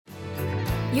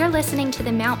You're listening to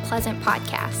the Mount Pleasant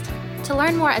Podcast. To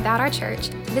learn more about our church,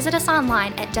 visit us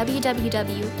online at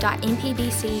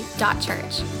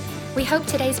www.mpbc.church. We hope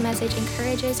today's message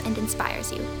encourages and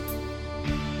inspires you.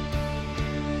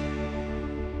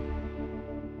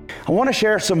 I want to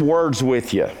share some words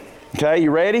with you. Okay,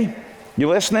 you ready? You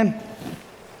listening?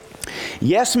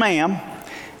 Yes, ma'am.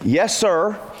 Yes,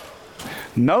 sir.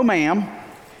 No, ma'am.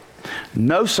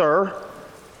 No, sir.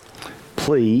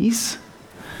 Please.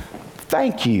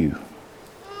 Thank you.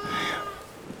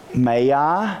 May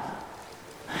I?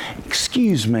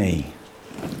 Excuse me.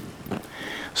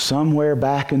 Somewhere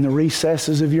back in the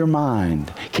recesses of your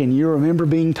mind, can you remember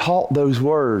being taught those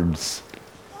words?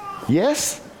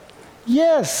 Yes?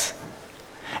 Yes.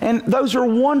 And those are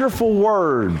wonderful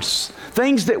words,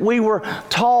 things that we were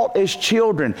taught as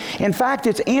children. In fact,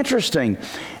 it's interesting.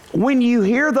 When you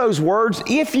hear those words,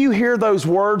 if you hear those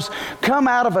words come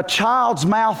out of a child's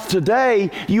mouth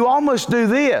today, you almost do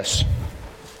this.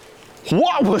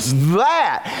 What was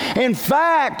that? In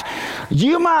fact,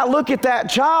 you might look at that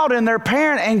child and their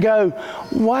parent and go,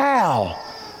 wow,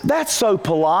 that's so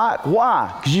polite.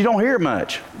 Why? Because you don't hear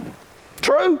much.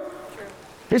 True?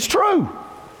 It's true.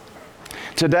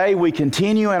 Today we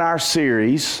continue in our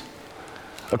series,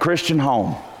 A Christian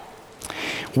Home.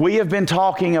 We have been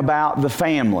talking about the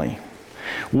family.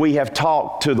 We have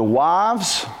talked to the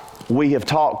wives, we have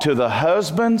talked to the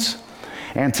husbands,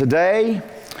 and today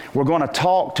we're going to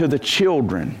talk to the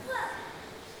children.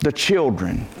 The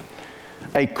children.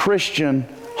 A Christian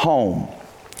home.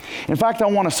 In fact, I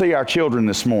want to see our children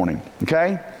this morning,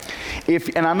 okay?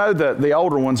 And I know the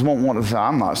older ones won't want to say,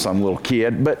 I'm not some little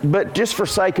kid, but just for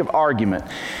sake of argument,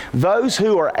 those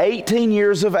who are 18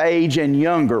 years of age and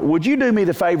younger, would you do me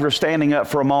the favor of standing up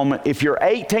for a moment? If you're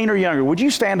 18 or younger, would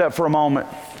you stand up for a moment?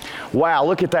 Wow,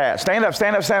 look at that. Stand up,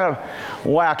 stand up, stand up.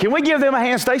 Wow, can we give them a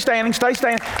hand? Stay standing, stay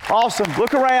standing. Awesome.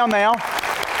 Look around now.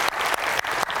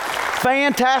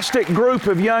 Fantastic group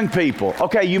of young people.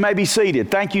 Okay, you may be seated.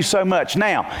 Thank you so much.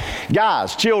 Now,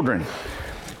 guys, children,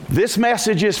 this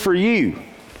message is for you.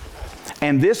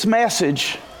 And this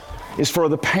message is for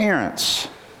the parents.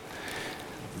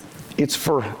 It's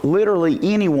for literally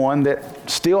anyone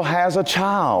that still has a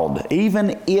child.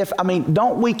 Even if,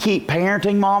 don't we keep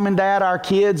parenting mom and dad our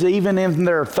kids even in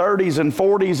their 30s and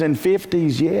 40s and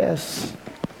 50s? Yes.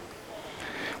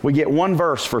 We get one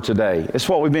verse for today. It's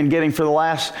what we've been getting for the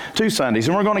last 2 Sundays.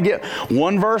 And we're going to get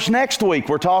one verse next week.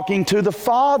 We're talking to the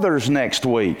fathers next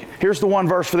week. Here's the one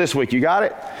verse for this week. You got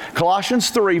it?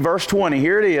 Colossians 3, verse 20.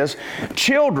 Here it is.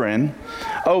 Children,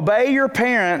 obey your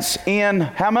parents in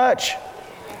how much?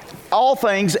 All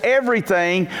things,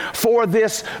 everything, for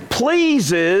this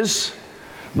pleases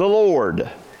the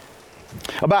Lord.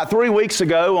 About 3 weeks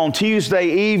ago, on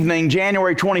Tuesday evening,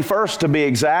 January 21st to be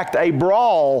exact, a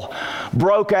brawl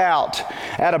broke out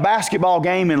at a basketball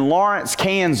game in Lawrence,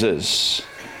 Kansas.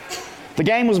 The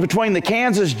game was between the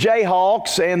Kansas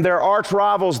Jayhawks and their arch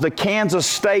rivals, the Kansas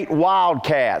State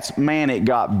Wildcats. Man, it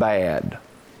got bad.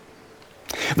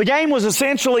 The game was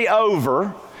essentially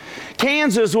over.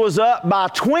 Kansas was up by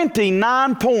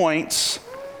 29 points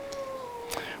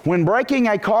when, breaking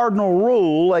a cardinal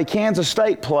rule, a Kansas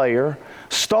State player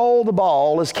stole the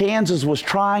ball as Kansas was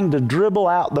trying to dribble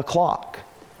out the clock.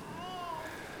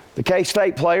 The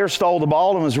K-State player stole the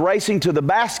ball and was racing to the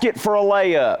basket for a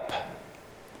layup.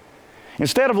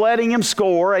 Instead of letting him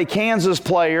score, a Kansas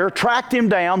player tracked him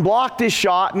down, blocked his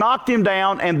shot, knocked him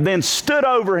down, and then stood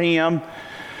over him,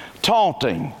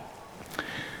 taunting.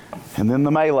 And then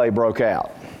the melee broke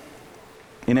out.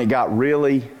 And it got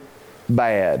really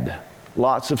bad.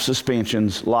 Lots of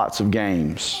suspensions, lots of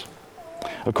games.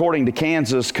 According to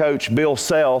Kansas coach Bill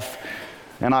Self,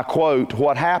 and I quote,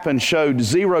 "What happened showed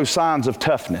zero signs of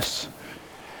toughness.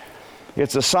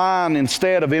 It's a sign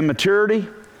instead of immaturity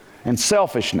and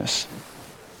selfishness.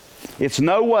 It's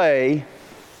no way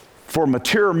for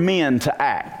mature men to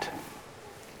act."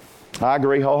 I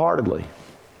agree wholeheartedly.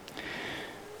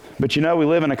 But you know, we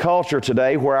live in a culture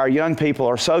today where our young people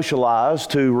are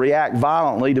socialized to react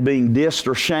violently to being dissed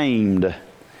or shamed,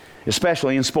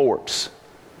 especially in sports.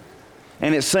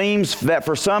 And it seems that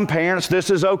for some parents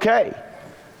this is okay,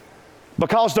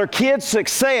 because their kids'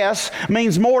 success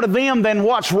means more to them than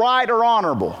what's right or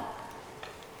honorable.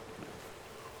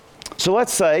 So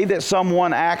let's say that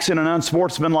someone acts in an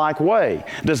unsportsmanlike way.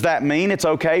 Does that mean it's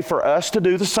okay for us to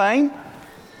do the same?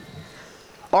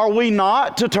 Are we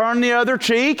not to turn the other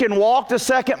cheek and walk the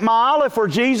second mile if we're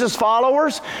Jesus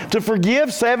followers? To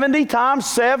forgive 70 times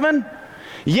 7?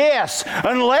 Yes,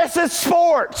 unless it's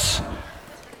sports.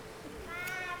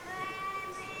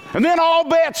 And then all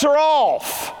bets are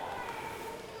off.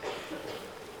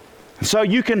 So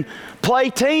you can play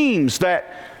teams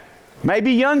that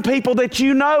maybe young people that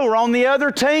you know are on the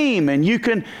other team, and you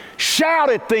can shout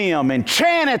at them and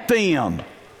chant at them.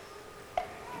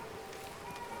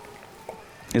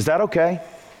 Is that okay?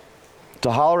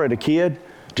 To holler at a kid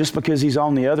just because he's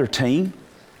on the other team?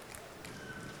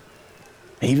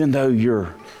 Even though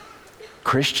you're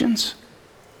Christians?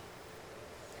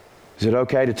 Is it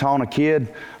okay to taunt a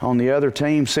kid on the other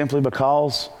team simply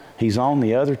because he's on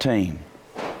the other team?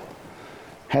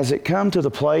 Has it come to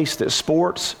the place that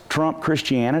sports trump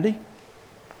Christianity?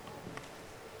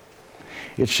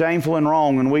 It's shameful and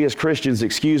wrong when we as Christians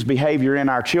excuse behavior in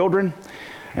our children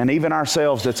and even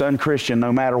ourselves that's unchristian,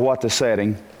 no matter what the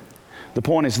setting. The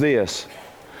point is this: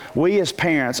 we as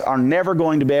parents are never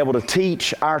going to be able to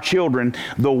teach our children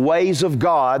the ways of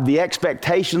God, the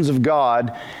expectations of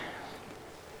God,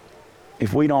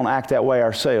 if we don't act that way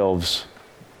ourselves,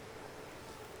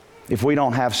 if we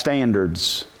don't have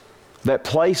standards that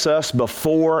place us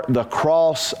before the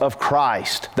cross of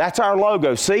Christ. That's our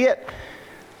logo. See it?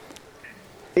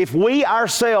 If we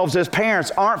ourselves as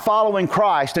parents aren't following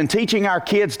Christ and teaching our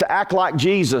kids to act like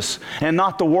Jesus and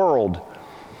not the world,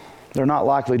 they're not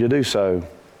likely to do so.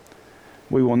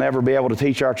 We will never be able to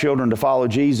teach our children to follow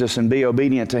Jesus and be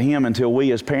obedient to Him until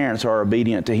we as parents are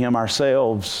obedient to Him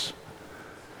ourselves.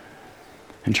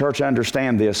 And church,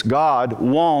 understand this: God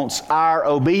wants our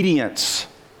obedience.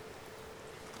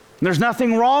 There's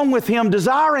nothing wrong with Him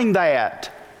desiring that.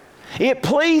 It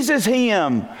pleases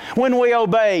Him when we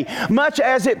obey, much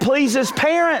as it pleases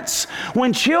parents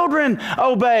when children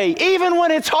obey, even when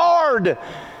it's hard,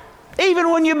 even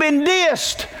when you've been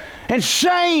dissed and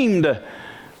shamed.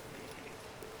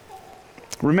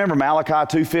 Remember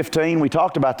Malachi 2:15? We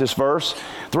talked about this verse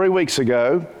 3 weeks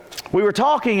ago. We were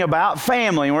talking about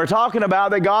family, and we were talking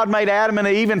about that God made Adam and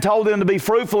Eve and told them to be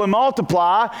fruitful and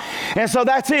multiply. And so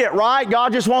that's it, right?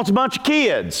 God just wants a bunch of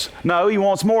kids. No, He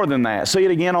wants more than that. See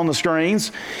it again on the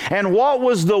screens. And what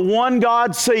was the one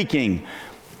God seeking?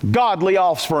 Godly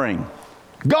offspring.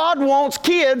 God wants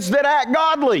kids that act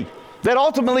godly, that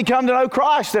ultimately come to know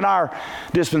Christ in our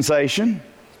dispensation.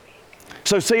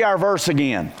 So see our verse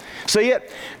again. See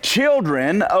it?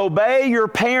 Children, obey your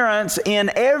parents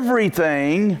in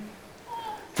everything,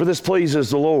 for this pleases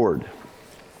the Lord.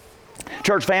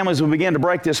 Church families, as we begin to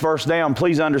break this verse down,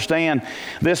 please understand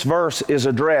this verse is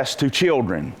addressed to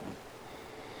children.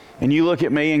 And you look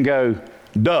at me and go,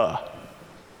 duh.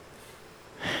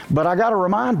 But I got to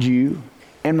remind you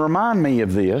and remind me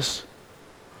of this,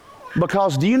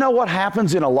 because do you know what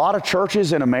happens in a lot of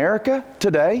churches in America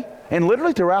today and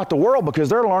literally throughout the world, because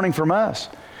they're learning from us?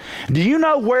 Do you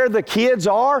know where the kids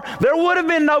are? There would have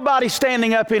been nobody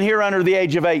standing up in here under the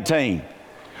age of 18.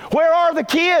 Where are the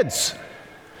kids?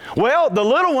 Well, the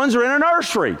little ones are in a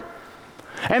nursery.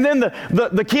 And then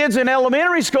the kids in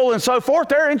elementary school and so forth,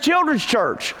 they're in children's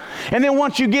church. And then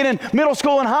once you get in middle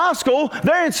school and high school,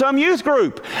 they're in some youth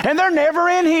group. And they're never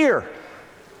in here.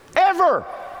 Ever.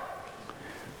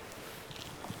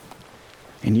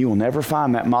 And you will never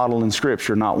find that model in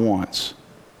Scripture, not once.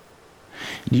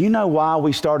 Do you know why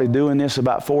we started doing this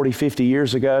about 40, 50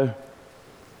 years ago?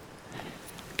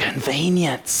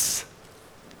 Convenience.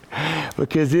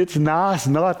 Because it's nice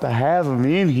not to have them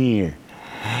in here.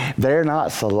 They're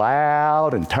not so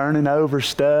loud and turning over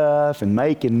stuff and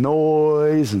making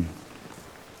noise. And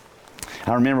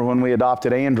I remember when we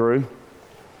adopted Andrew.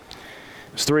 He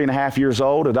was 3.5 years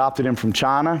old, adopted him from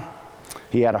China.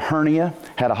 He had a hernia,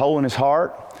 had a hole in his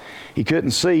heart. He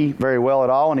couldn't see very well at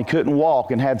all, and he couldn't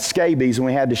walk, and had scabies, and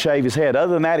we had to shave his head.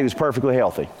 Other than that, he was perfectly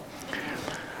healthy.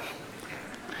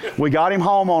 We got him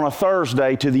home on a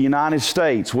Thursday to the United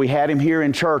States. We had him here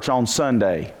in church on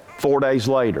Sunday, 4 days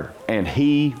later, and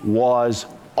he was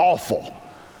awful.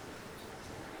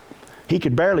 He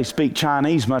could barely speak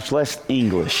Chinese, much less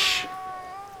English.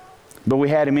 But we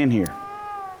had him in here,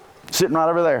 sitting right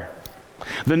over there.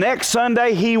 The next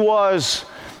Sunday, he was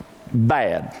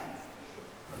bad.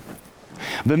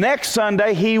 The next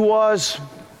Sunday, he was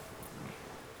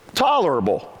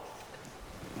tolerable.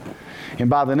 And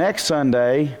by the next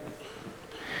Sunday,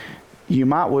 you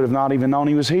would have not even known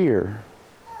he was here.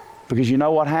 Because you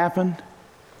know what happened?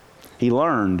 He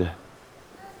learned.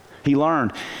 He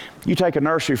learned. You take a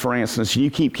nursery, for instance, and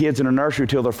you keep kids in a nursery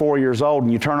till they're 4 years old,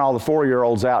 and you turn all the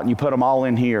 4-year-olds out and you put them all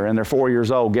in here, and they're 4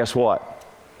 years old. Guess what?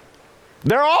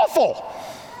 They're awful.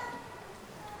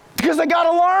 Because they got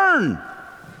to learn.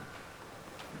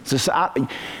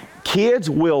 Kids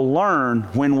will learn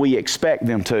when we expect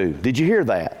them to. Did you hear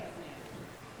that?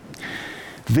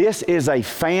 This is a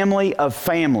family of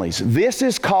families. This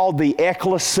is called the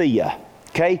ecclesia.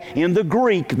 Okay, in the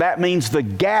Greek, that means the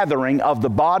gathering of the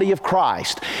body of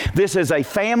Christ. This is a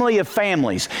family of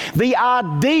families. The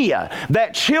idea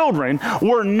that children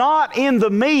were not in the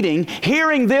meeting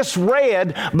hearing this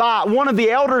read by one of the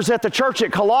elders at the church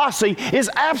at Colossae is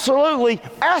absolutely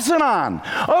asinine.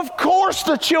 Of course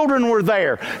the children were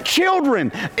there.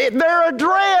 Children, they're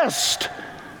addressed.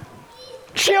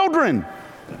 Children.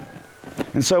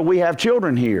 And so we have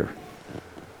children here.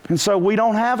 And so we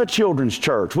don't have a children's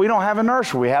church. We don't have a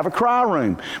nursery. We have a cry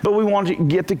room. But we want to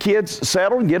get the kids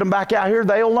settled and get them back out here.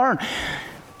 They'll learn.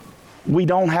 We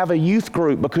don't have a youth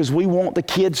group because we want the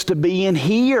kids to be in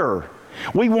here.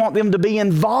 We want them to be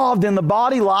involved in the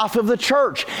body life of the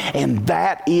church. And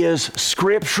that is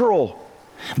scriptural.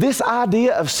 This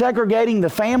idea of segregating the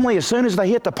family as soon as they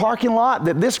hit the parking lot,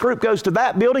 that this group goes to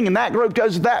that building and that group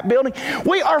goes to that building,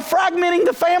 we are fragmenting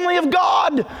the family of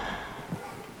God.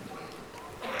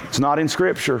 It's not in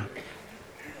Scripture.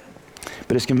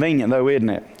 But it's convenient though, isn't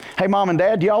it? Hey, Mom and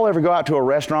Dad, do y'all ever go out to a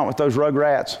restaurant with those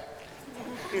Rugrats?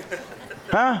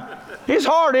 Huh? It's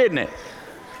hard, isn't it?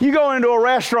 You go into a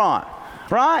restaurant,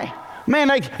 right? Man,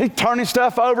 they turning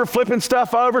stuff over, flipping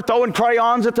stuff over, throwing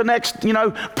crayons at the next,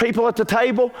 people at the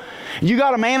table. You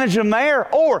got to manage them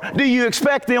there. Or do you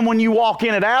expect them when you walk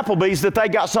in at Applebee's that they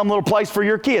got some little place for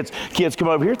your kids? Kids, come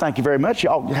over here. Thank you very much.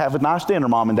 Y'all have a nice dinner,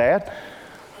 Mom and Dad.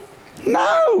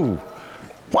 No.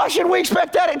 Why should we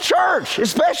expect that at church?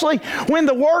 Especially when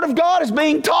the Word of God is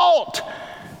being taught.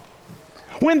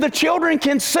 When the children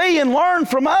can see and learn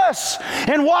from us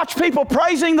and watch people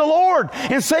praising the Lord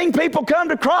and seeing people come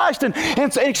to Christ and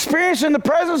experiencing the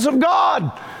presence of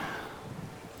God.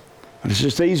 It's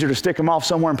just easier to stick them off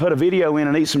somewhere and put a video in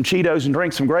and eat some Cheetos and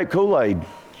drink some grape Kool-Aid.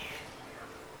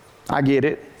 I get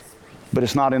it, but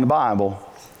it's not in the Bible.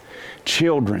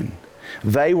 Children,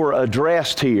 they were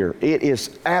addressed here. It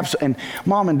is and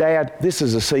Mom and Dad, this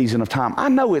is a season of time. I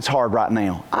know it's hard right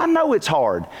now. I know it's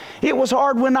hard. It was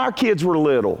hard when our kids were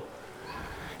little.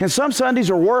 And some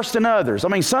Sundays are worse than others. I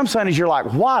mean, some Sundays you're like,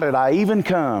 why did I even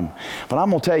come? But I'm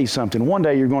going to tell you something. One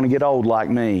day you're going to get old like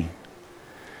me.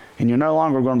 And you're no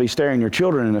longer going to be staring your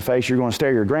children in the face. You're going to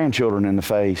stare your grandchildren in the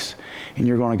face. And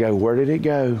you're going to go, where did it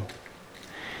go?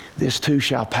 This too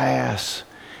shall pass.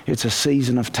 It's a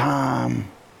season of time.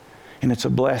 And it's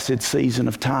a blessed season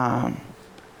of time.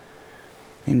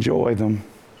 Enjoy them.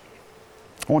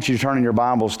 I want you to turn in your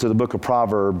Bibles to the book of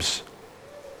Proverbs.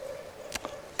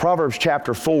 Proverbs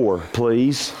chapter 4,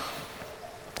 please.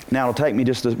 Now it'll take me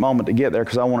just a moment to get there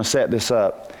because I want to set this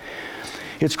up.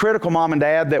 It's critical, Mom and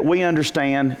Dad, that we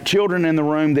understand, children in the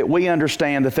room, that we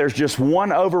understand that there's just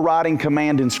one overriding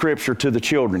command in Scripture to the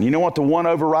children. You know what the one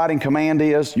overriding command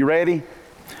is? You ready?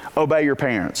 Obey your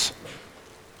parents.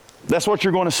 That's what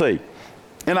you're going to see.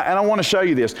 And I want to show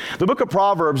you this. The book of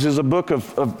Proverbs is a book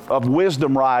of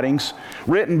wisdom writings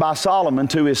written by Solomon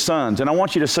to his sons. And I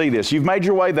want you to see this. You've made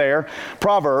your way there.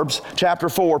 Proverbs chapter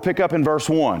 4, pick up in verse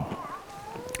 1.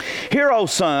 Hear, O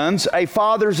sons, a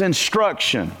father's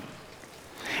instruction,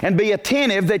 and be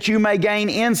attentive that you may gain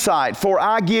insight, for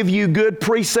I give you good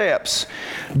precepts.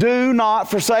 Do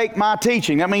not forsake my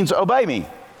teaching. That means obey me.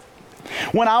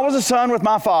 When I was a son with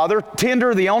my father,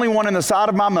 tender, the only one in the side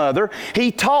of my mother,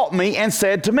 he taught me and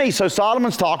said to me. So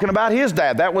Solomon's talking about his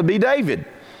dad. That would be David.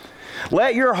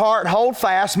 Let your heart hold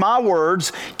fast my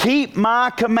words. Keep my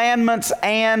commandments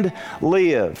and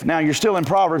live. Now you're still in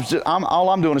Proverbs. All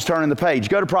I'm doing is turning the page.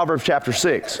 Go to Proverbs chapter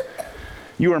 6.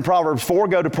 You were in Proverbs 4.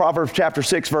 Go to Proverbs chapter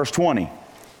 6, verse 20.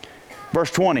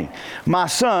 Verse 20. My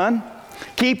son,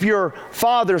 keep your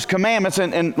father's commandments,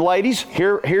 and ladies,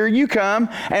 here you come,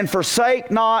 and forsake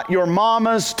not your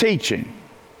mama's teaching.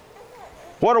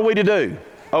 What are we to do?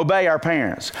 Obey our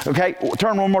parents. Okay,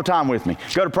 turn one more time with me.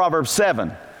 Go to Proverbs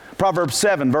 7. Proverbs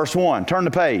 7, verse 1. Turn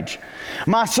the page.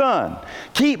 My son,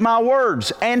 keep my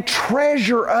words and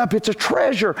treasure up. It's a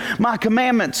treasure. My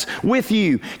commandments with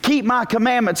you. Keep my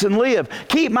commandments and live.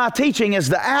 Keep my teaching as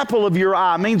the apple of your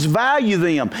eye. Means value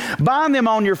them. Bind them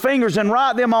on your fingers and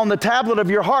write them on the tablet of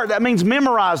your heart. That means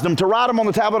memorize them. To write them on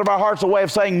the tablet of our hearts is a way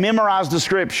of saying memorize the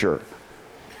Scripture.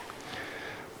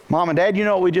 Mom and Dad, you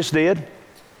know what we just did?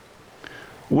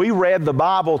 We read the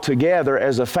Bible together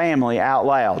as a family out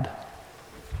loud.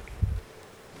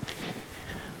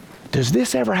 Does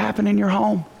this ever happen in your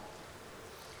home?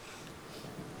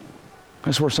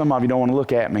 That's where some of you don't want to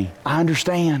look at me. I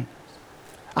understand.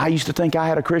 I used to think I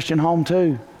had a Christian home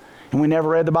too, and we never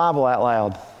read the Bible out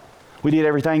loud. We did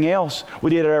everything else.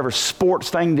 We did every sports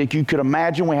thing that you could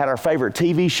imagine. We had our favorite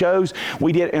TV shows.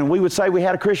 And we would say we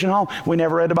had a Christian home. We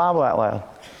never read the Bible out loud.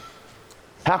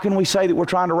 How can we say that we're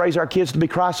trying to raise our kids to be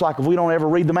Christ-like if we don't ever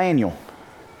read the manual?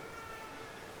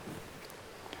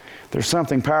 There's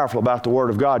something powerful about the Word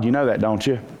of God. You know that, don't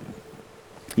you?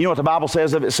 You know what the Bible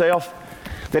says of itself?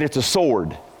 That it's a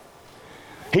sword.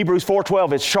 Hebrews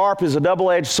 4:12, it's sharp as a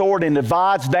double-edged sword and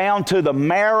divides down to the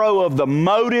marrow of the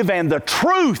motive and the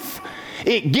truth.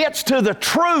 It gets to the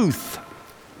truth.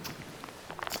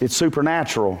 It's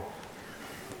supernatural.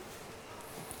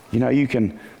 You know, you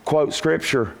can quote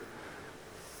Scripture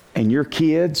and your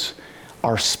kids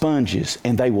are sponges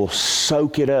and they will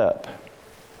soak it up.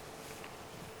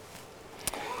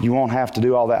 You won't have to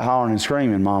do all that hollering and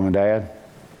screaming, Mom and Dad.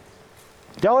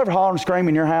 Y'all ever holler and scream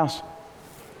in your house?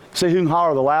 See who can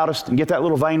holler the loudest and get that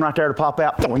little vein right there to pop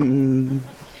out.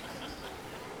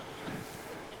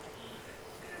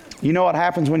 You know what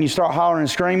happens when you start hollering and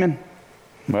screaming?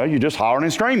 Well, you're just hollering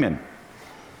and screaming.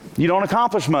 You don't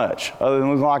accomplish much other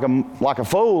than looking like a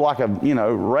fool, like a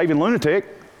raving lunatic.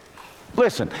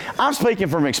 Listen, I'm speaking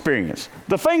from experience.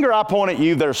 The finger I point at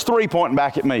you, there's three pointing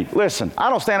back at me. Listen, I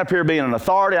don't stand up here being an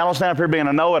authority. I don't stand up here being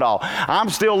a know-it-all. I'm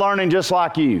still learning just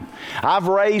like you.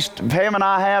 Pam and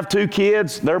I have 2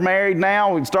 kids. They're married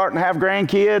now. We're starting to have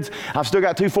grandkids. I've still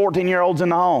got 2 14-year-olds in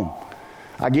the home.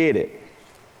 I get it.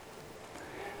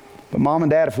 But Mom and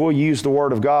Dad, if we'll use the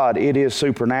Word of God, it is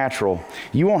supernatural.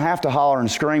 You won't have to holler and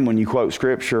scream when you quote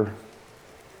Scripture.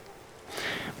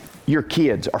 Your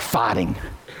kids are fighting,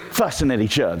 fussing at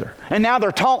each other. And now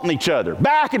they're taunting each other,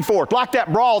 back and forth, like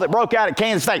that brawl that broke out at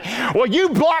Kansas State. Well, you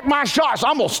blocked my shots,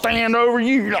 I'm going to stand over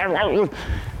you.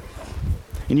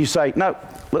 And you say, no,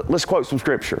 let's quote some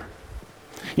Scripture.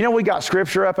 You know, we got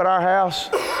Scripture up at our house.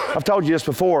 I've told you this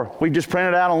before. We just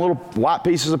printed out on little white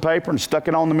pieces of paper and stuck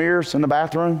it on the mirrors in the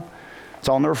bathroom. It's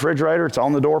on the refrigerator. It's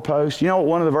on the doorpost. You know what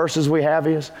one of the verses we have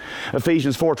is?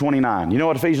 Ephesians 4:29. You know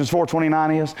what Ephesians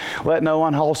 4:29 is? Let no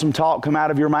unwholesome talk come out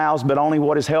of your mouths, but only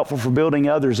what is helpful for building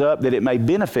others up, that it may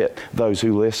benefit those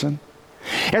who listen.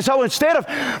 And so instead of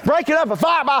breaking up a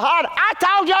fight by heart, I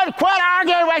told you to quit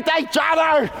arguing with each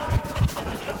other.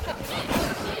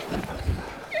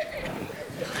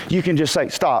 You can just say,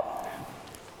 stop.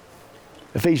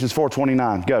 Ephesians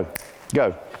 4:29. Go.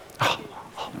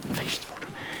 Ephesians 4:29.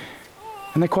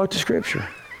 And they quote the Scripture.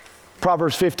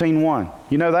 Proverbs 15:1.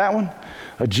 You know that one?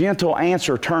 A gentle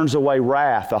answer turns away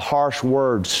wrath. A harsh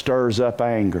word stirs up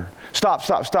anger. Stop.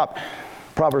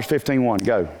 Proverbs 15:1.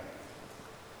 Go.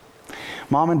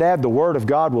 Mom and Dad, the Word of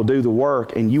God will do the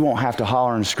work, and you won't have to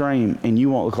holler and scream, and you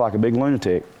won't look like a big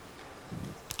lunatic.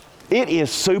 It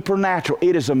is supernatural.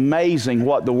 It is amazing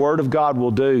what the Word of God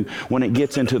will do when it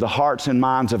gets into the hearts and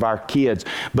minds of our kids.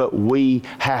 But we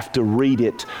have to read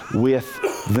it with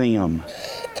them.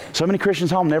 So many Christians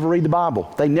home never read the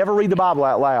Bible. They never read the Bible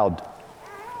out loud.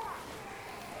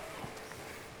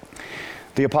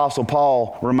 The Apostle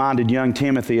Paul reminded young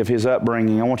Timothy of his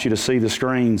upbringing. I want you to see the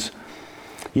screens.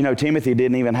 You know, Timothy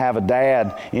didn't even have a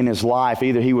dad in his life.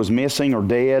 Either he was missing or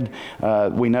dead.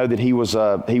 We know that he was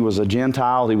a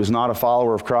Gentile. He was not a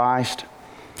follower of Christ.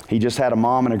 He just had a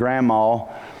mom and a grandma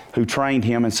who trained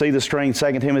him. And see the screen,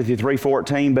 2 Timothy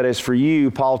 3:14. But as for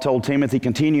you, Paul told Timothy,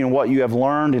 continue in what you have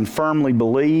learned and firmly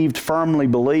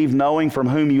believed, knowing from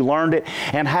whom you learned it,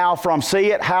 and how from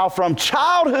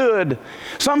childhood.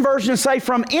 Some versions say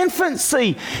from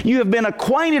infancy you have been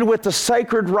acquainted with the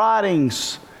sacred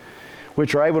writings,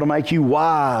 which are able to make you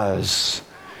wise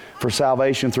for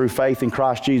salvation through faith in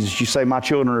Christ Jesus. You say, my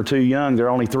children are too young. They're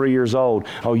only 3 years old.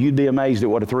 Oh, you'd be amazed at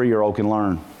what a 3-year-old can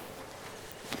learn.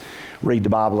 Read the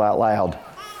Bible out loud.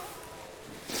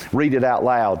 Read it out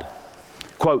loud.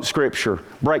 Quote Scripture.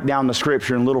 Break down the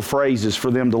Scripture in little phrases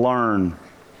for them to learn.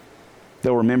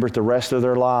 They'll remember it the rest of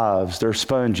their lives. They're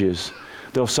sponges.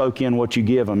 They'll soak in what you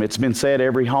give them. It's been said,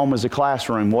 every home is a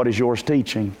classroom. What is yours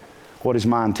teaching? What is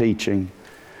mine teaching?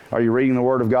 Are you reading the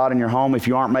Word of God in your home? If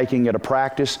you aren't making it a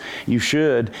practice, you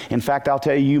should. In fact, I'll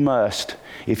tell you, you must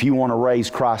if you want to raise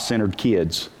Christ-centered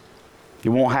kids. It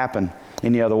won't happen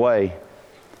any other way.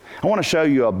 I want to show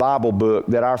you a Bible book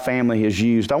that our family has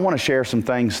used. I want to share some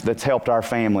things that's helped our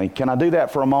family. Can I do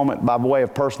that for a moment by way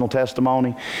of personal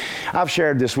testimony? I've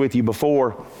shared this with you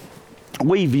before.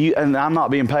 And I'm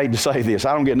not being paid to say this.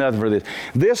 I don't get nothing for this.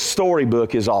 This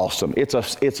storybook is awesome. It's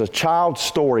a child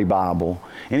story Bible,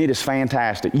 and it is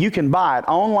fantastic. You can buy it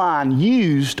online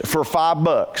used for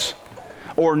 $5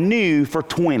 or new for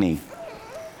 $20.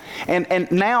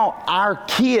 And now our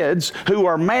kids who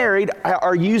are married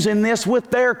are using this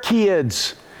with their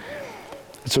kids.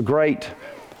 It's a great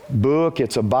book.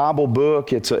 It's a Bible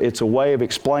book. It's a way of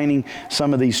explaining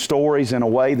some of these stories in a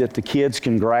way that the kids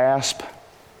can grasp.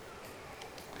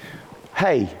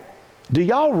 Hey, do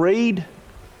y'all read?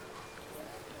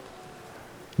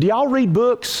 Do y'all read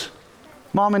books,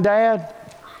 Mom and Dad?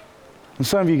 And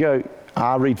some of you go,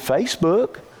 I read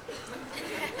Facebook.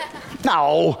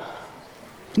 No,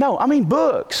 I mean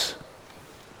books.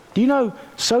 Do you know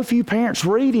so few parents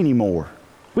read anymore?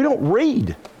 We don't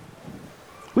read.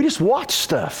 We just watch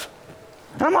stuff.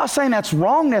 And I'm not saying that's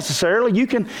wrong necessarily. You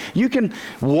can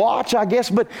watch, I guess,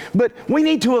 but we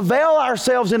need to avail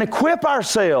ourselves and equip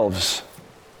ourselves.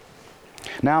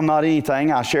 Now, I'm not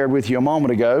anything I shared with you a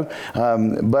moment ago,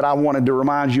 but I wanted to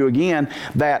remind you again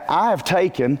that I have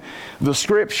taken the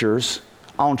scriptures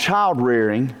on child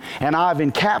rearing and I've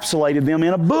encapsulated them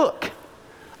in a book.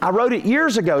 I wrote it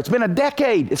years ago. It's been a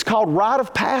decade. It's called Rite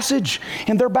of Passage,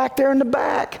 and they're back there in the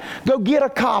back. Go get a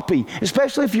copy,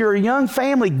 especially if you're a young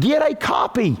family. Get a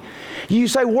copy. You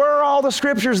say, where are all the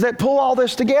scriptures that pull all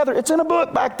this together? It's in a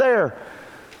book back there,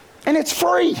 and it's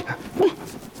free.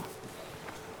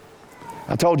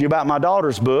 I told you about my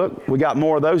daughter's book. We got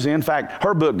more of those in. In fact,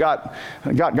 her book got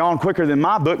gone quicker than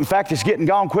my book. In fact, it's getting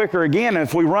gone quicker again. And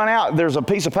if we run out, there's a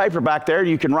piece of paper back there.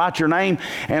 You can write your name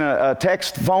and a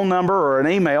text phone number or an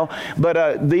email.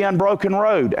 But The Unbroken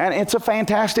Road. And it's a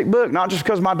fantastic book, not just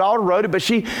because my daughter wrote it, but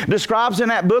she describes in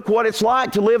that book what it's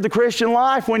like to live the Christian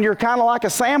life when you're kind of like a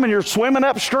salmon. You're swimming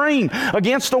upstream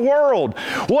against the world.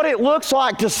 What it looks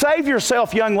like to save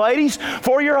yourself, young ladies,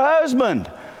 for your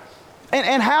husband.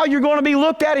 And how you're going to be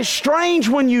looked at is strange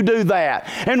when you do that,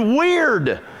 and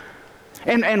weird.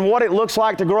 And what it looks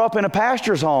like to grow up in a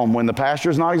pastor's home when the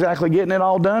pastor's not exactly getting it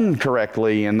all done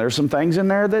correctly. And there's some things in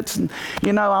there that's,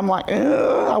 I'm like,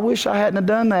 I wish I hadn't have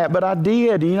done that, but I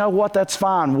did. And you know what? That's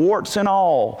fine. Warts and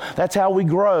all. That's how we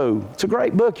grow. It's a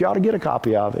great book. You ought to get a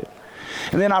copy of it.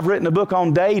 And then I've written a book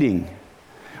on dating.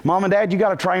 Mom and Dad, you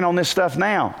got to train on this stuff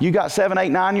now. You got 7, 8,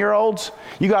 9-year-olds.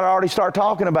 You got to already start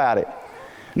talking about it.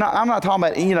 No, I'm not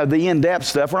talking about, the in-depth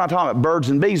stuff. We're not talking about birds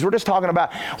and bees. We're just talking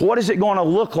about what is it going to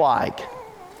look like?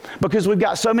 Because we've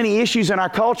got so many issues in our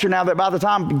culture now that by the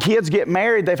time kids get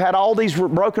married, they've had all these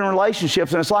broken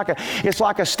relationships, and it's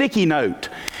like a sticky note.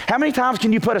 How many times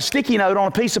can you put a sticky note on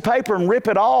a piece of paper and rip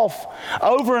it off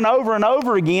over and over and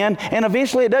over again, and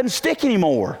eventually it doesn't stick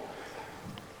anymore?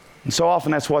 And so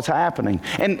often that's what's happening.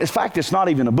 And in fact, it's not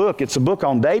even a book. It's a book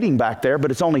on dating back there, but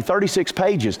it's only 36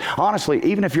 pages. Honestly,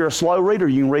 even if you're a slow reader,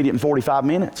 you can read it in 45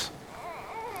 minutes.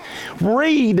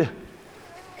 Read.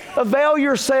 Avail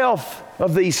yourself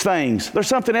of these things. There's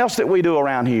something else that we do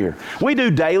around here. We do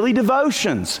daily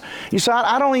devotions. You say,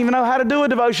 I don't even know how to do a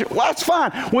devotion. Well, that's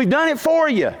fine. We've done it for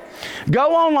you.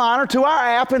 Go online or to our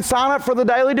app and sign up for the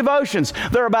daily devotions.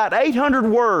 They're about 800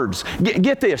 words.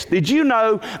 Get this. Did you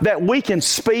know that we can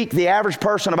speak, the average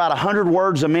person, about 100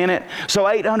 words a minute? So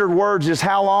 800 words is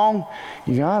how long?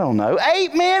 I don't know.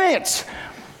 8 minutes.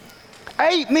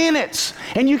 8 minutes.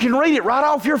 And you can read it right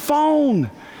off your phone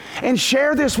and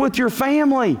share this with your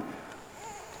family.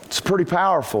 It's pretty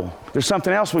powerful. There's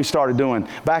something else we started doing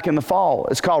back in the fall.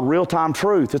 It's called Real Time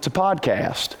Truth. It's a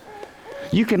podcast.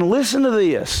 You can listen to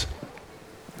this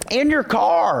in your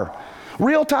car.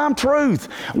 Real Time Truth.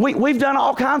 We've done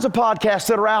all kinds of podcasts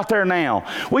that are out there now.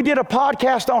 We did a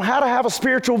podcast on how to have a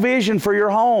spiritual vision for your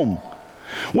home.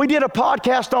 We did a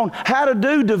podcast on how to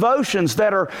do devotions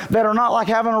that are not like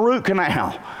having a root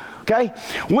canal. Okay?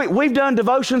 We've done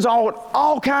devotions on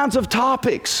all kinds of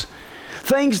topics.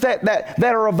 Things that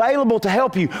are available to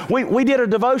help you. We did a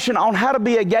devotion on how to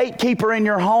be a gatekeeper in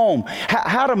your home,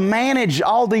 how to manage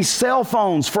all these cell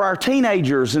phones for our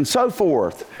teenagers and so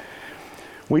forth.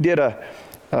 We did a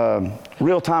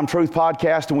Real Time Truth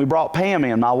podcast, and we brought Pam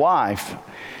in, my wife,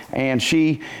 and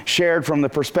she shared from the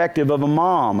perspective of a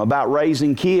mom about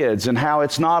raising kids and how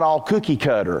it's not all cookie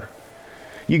cutter.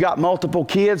 You got multiple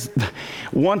kids,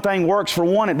 one thing works for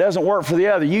one, it doesn't work for the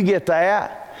other. You get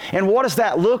that? And what does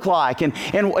that look like? And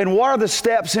what are the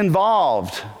steps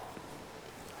involved?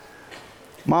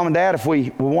 Mom and Dad, if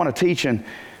we want to teach and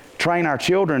train our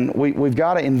children, we've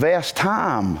got to invest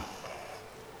time.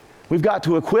 We've got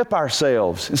to equip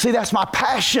ourselves. And see, that's my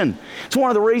passion. It's one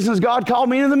of the reasons God called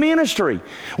me into the ministry,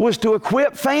 was to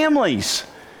equip families.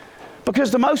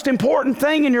 Because the most important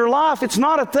thing in your life, it's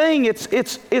not a thing, it's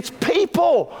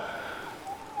people.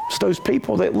 It's those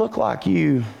people that look like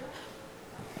you.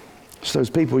 It's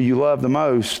those people you love the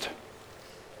most.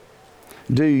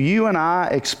 Do you and I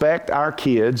expect our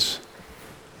kids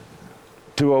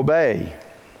to obey?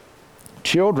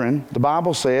 Children, the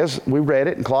Bible says, we read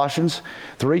it in Colossians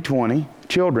 3:20,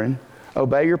 children,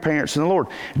 obey your parents in the Lord.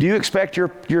 Do you expect your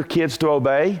kids to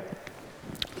obey?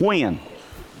 When?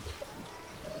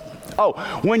 Oh,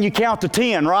 when you count to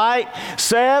 10, right?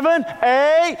 7,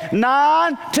 8,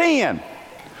 9, 10.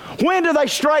 When do they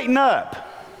straighten up?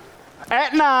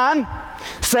 At 9,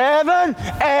 7,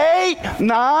 8,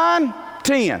 9,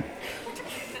 10.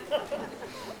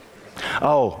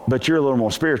 Oh, but you're a little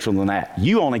more spiritual than that.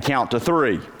 You only count to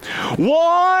 3.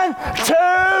 1,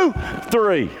 2,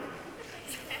 3.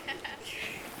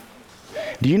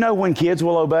 Do you know when kids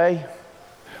will obey?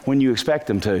 When you expect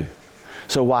them to.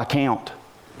 So why count?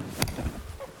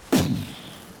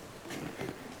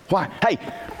 Why? Hey,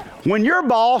 when your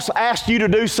boss asks you to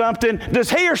do something,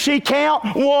 does he or she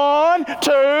count? 1,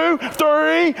 2,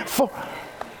 3, 4?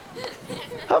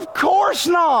 Of course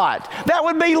not. That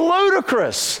would be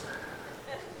ludicrous.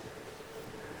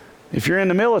 If you're in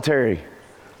the military,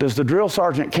 does the drill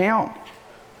sergeant count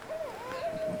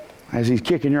as he's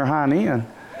kicking your hind end?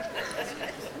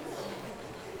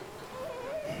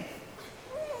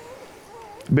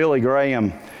 Billy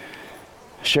Graham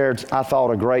shared, I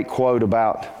thought, a great quote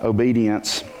about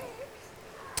obedience.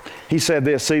 He said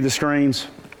this, see the screens?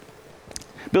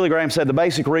 Billy Graham said, the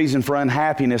basic reason for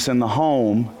unhappiness in the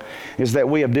home is that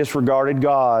we have disregarded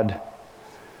God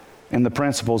and the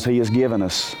principles He has given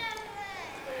us.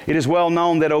 It is well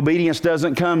known that obedience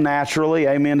doesn't come naturally.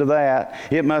 Amen to that.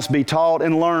 It must be taught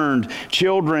and learned.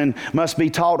 Children must be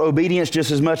taught obedience just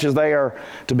as much as they are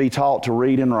to be taught to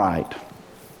read and write.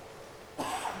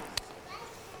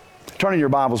 Turn in your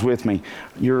Bibles with me.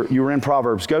 You're in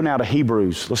Proverbs. Go now to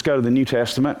Hebrews. Let's go to the New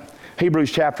Testament.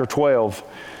 Hebrews chapter 12.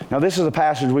 Now this is a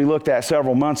passage we looked at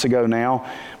several months ago now,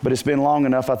 but it's been long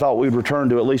enough I thought we'd return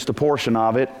to at least a portion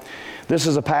of it. This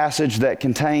is a passage that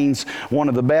contains one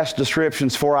of the best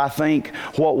descriptions for, I think,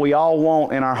 what we all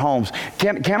want in our homes.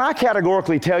 Can I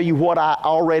categorically tell you what I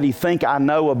already think I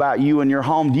know about you and your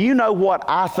home? Do you know what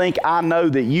I think I know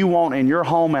that you want in your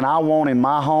home and I want in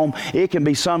my home? It can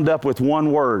be summed up with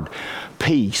one word: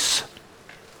 peace.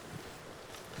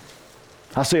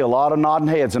 I see a lot of nodding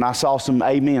heads, and I saw some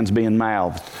amens being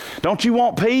mouthed. Don't you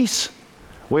want peace?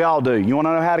 We all do. You want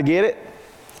to know how to get it?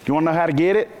 You want to know how to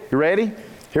get it? You ready?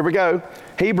 Here we go.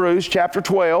 Hebrews chapter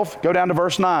 12. Go down to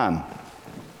verse 9.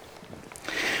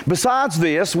 Besides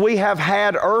this, we have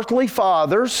had earthly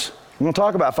fathers. We're going to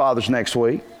talk about fathers next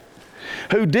week.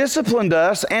 Who disciplined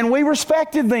us, and we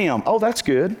respected them. Oh, that's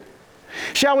good.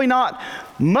 Shall we not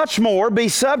much more be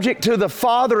subject to the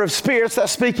Father of spirits,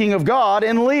 that's speaking of God,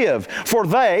 and live? For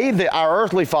they, our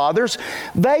earthly fathers,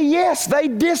 they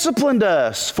disciplined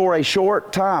us for a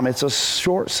short time. It's a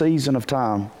short season of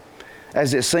time,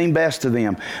 as it seemed best to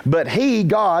them. But He,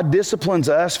 God, disciplines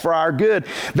us for our good,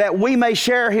 that we may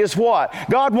share His what?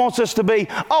 God wants us to be,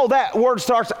 that word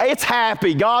starts, it's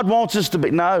happy. God wants us to be,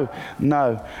 no.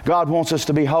 God wants us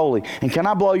to be holy. And can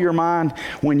I blow your mind?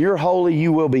 When you're holy,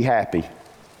 you will be happy.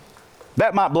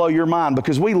 That might blow your mind,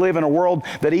 because we live in a world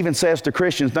that even says to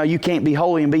Christians, no, you can't be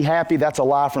holy and be happy. That's a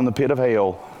lie from the pit of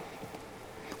hell.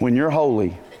 When you're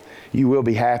holy, you will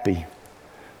be happy,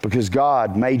 because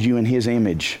God made you in His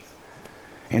image.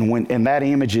 And that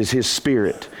image is His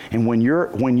Spirit. And when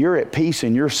you're at peace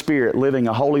in your spirit, living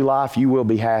a holy life, you will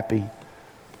be happy.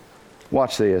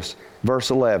 Watch this.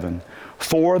 Verse 11.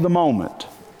 For the moment,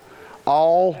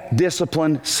 all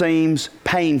discipline seems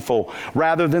painful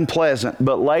rather than pleasant.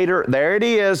 But later, there it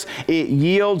is, it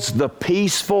yields the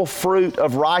peaceful fruit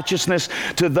of righteousness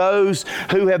to those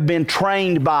who have been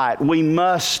trained by it. We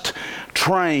must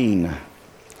train.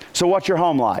 So what's your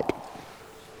home like?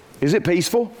 Is it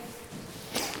peaceful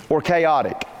or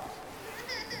chaotic?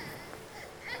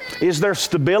 Is there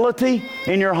stability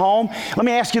in your home? Let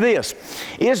me ask you this.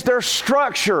 Is there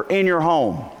structure in your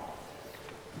home?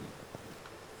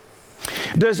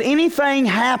 Does anything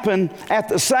happen at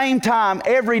the same time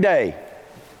every day?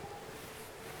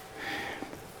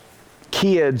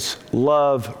 Kids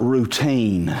love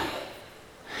routine.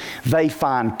 They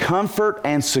find comfort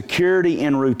and security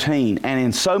in routine. And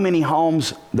in so many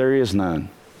homes, there is none.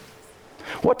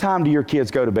 What time do your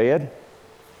kids go to bed?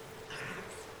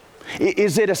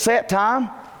 Is it a set time?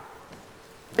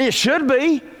 It should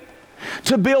be.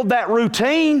 To build that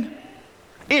routine,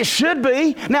 it should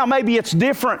be. Now, maybe it's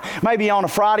different. Maybe on a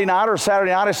Friday night or a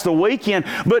Saturday night, it's the weekend.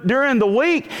 But during the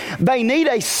week, they need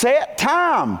a set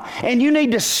time. And you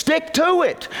need to stick to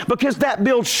it, because that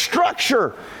builds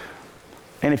structure.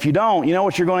 And if you don't, you know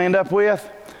what you're going to end up with?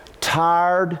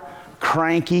 Tired,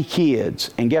 cranky kids.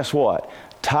 And guess what?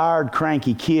 Tired,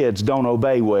 cranky kids don't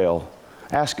obey well.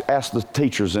 Ask the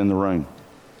teachers in the room.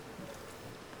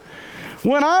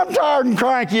 When I'm tired and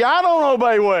cranky, I don't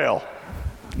obey well.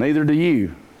 Neither do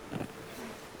you.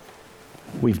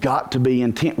 We've got to be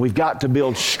intent. We've got to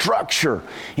build structure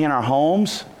in our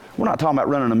homes. We're not talking about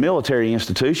running a military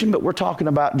institution, but we're talking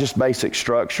about just basic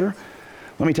structure.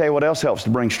 Let me tell you what else helps to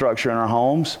bring structure in our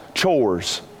homes.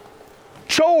 Chores.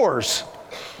 Chores.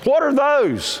 What are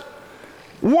those?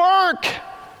 Work.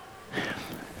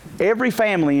 Every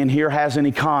family in here has an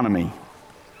economy.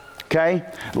 Okay?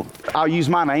 I'll use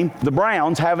my name. The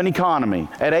Browns have an economy.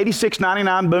 At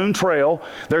 8699 Boone Trail,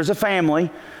 there's a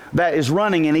family that is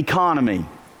running an economy.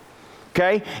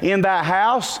 Okay? In that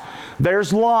house,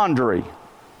 there's laundry.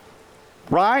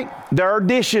 Right? There are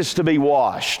dishes to be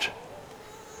washed.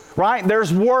 Right?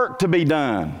 There's work to be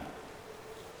done.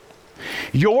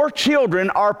 Your children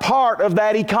are part of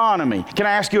that economy. Can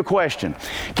I ask you a question?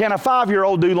 Can a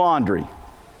 5-year-old do laundry?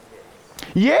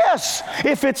 Yes.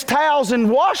 If it's towels and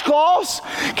washcloths,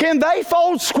 can they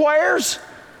fold squares?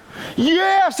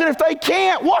 Yes. And if they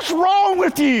can't, what's wrong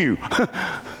with you?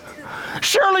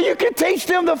 Surely you could teach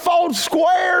them to fold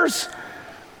squares.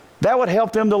 That would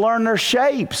help them to learn their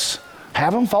shapes.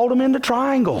 Have them fold them into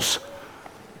triangles.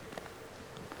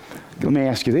 Let me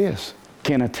ask you this.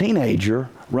 Can a teenager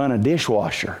run a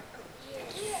dishwasher?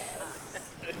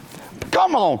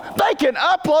 Come on. They can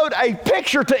upload a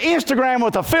picture to Instagram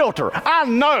with a filter. I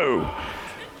know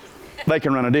they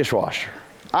can run a dishwasher.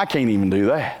 I can't even do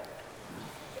that.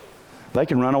 They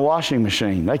can run a washing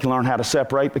machine. They can learn how to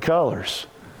separate the colors.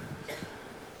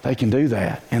 They can do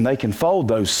that. And they can fold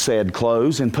those said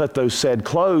clothes and put those said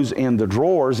clothes in the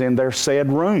drawers in their said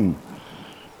room.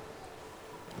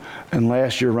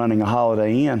 Unless you're running a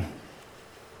Holiday Inn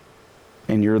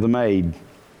and you're the maid.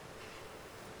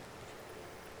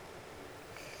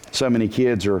 So many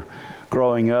kids are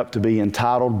growing up to be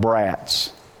entitled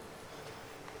brats.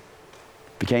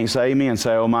 If you can't say amen,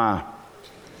 say oh my.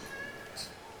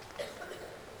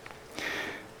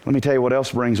 Let me tell you what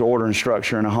else brings order and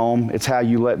structure in a home. It's how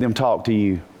you let them talk to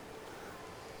you.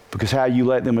 Because how you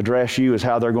let them address you is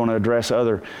how they're going to address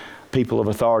other people of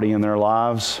authority in their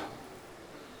lives.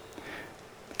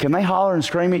 Can they holler and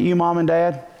scream at you, Mom and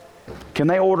Dad? Can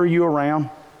they order you around?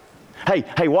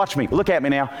 Hey, watch me. Look at me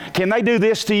now. Can they do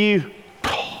this to you?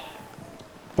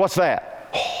 What's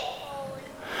that?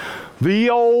 The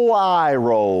old eye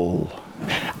roll.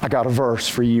 I got a verse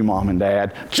for you, Mom and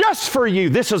Dad. Just for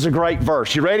you. This is a great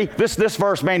verse. You ready? This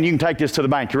verse, man, you can take this to the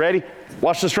bank. You ready?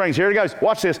 Watch the strings. Here it goes.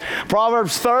 Watch this.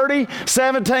 Proverbs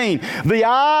 30:17. The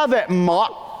eye that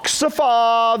mocks a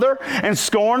father and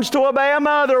scorns to obey a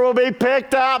mother will be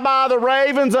picked out by the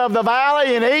ravens of the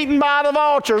valley and eaten by the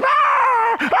vultures.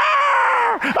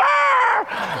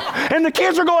 And the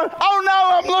kids are going, oh no,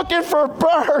 I'm looking for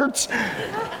birds.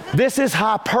 This is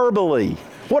hyperbole.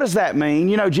 What does that mean?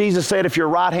 You know, Jesus said if your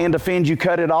right hand offends you,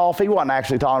 cut it off. He wasn't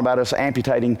actually talking about us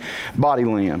amputating body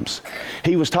limbs.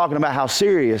 He was talking about how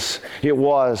serious it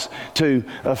was to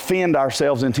offend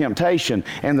ourselves in temptation.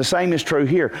 And the same is true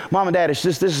here. Mom and Dad,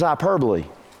 this is hyperbole.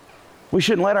 We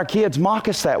shouldn't let our kids mock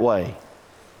us that way.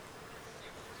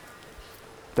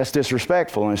 That's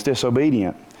disrespectful and it's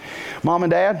disobedient. Mom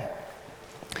and Dad,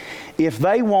 if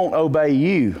they won't obey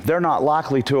you, they're not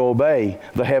likely to obey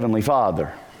the Heavenly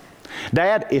Father.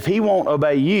 Dad, if he won't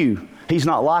obey you, he's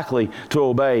not likely to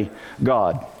obey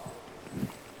God.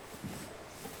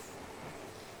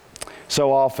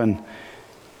 So often,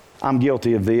 I'm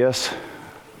guilty of this.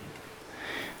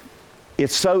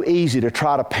 It's so easy to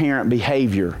try to parent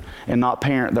behavior and not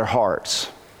parent their hearts.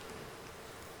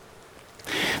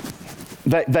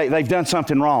 They've done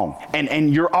something wrong,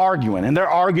 and you're arguing, and they're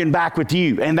arguing back with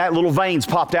you, and that little vein's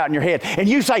popped out in your head, and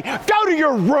you say, go to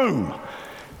your room.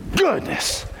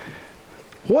 Goodness.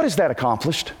 What has that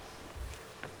accomplished?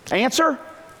 Answer?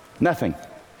 Nothing.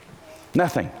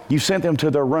 Nothing. You sent them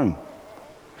to their room.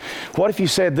 What if you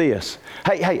said this?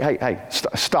 Hey,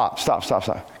 stop.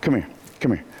 Come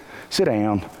here. Sit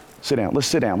down. Let's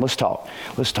sit down. Let's talk.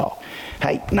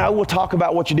 Hey, no, we'll talk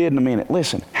about what you did in a minute.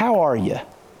 Listen, how are you?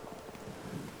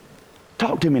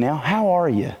 Talk to me now. How are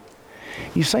you?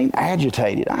 You seem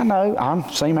agitated. I know. I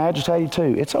seem agitated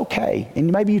too. It's okay.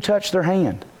 And maybe you touch their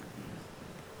hand.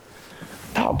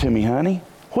 Talk to me, honey.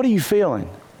 What are you feeling?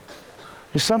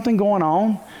 Is something going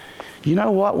on? You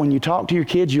know what? When you talk to your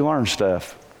kids, you learn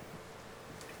stuff.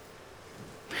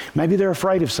 Maybe they're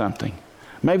afraid of something.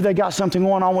 Maybe they got something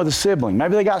going on with a sibling.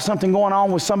 Maybe they got something going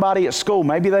on with somebody at school.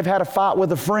 Maybe they've had a fight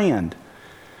with a friend.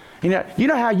 You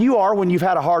know how you are when you've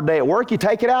had a hard day at work? You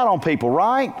take it out on people,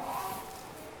 right?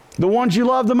 The ones you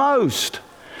love the most.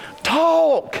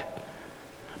 Talk.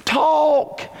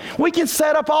 We can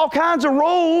set up all kinds of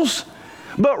rules.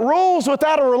 But rules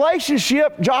without a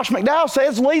relationship, Josh McDowell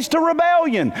says, leads to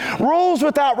rebellion. Rules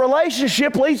without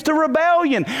relationship leads to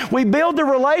rebellion. We build the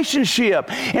relationship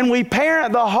and we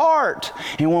parent the heart.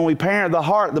 And when we parent the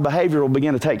heart, the behavior will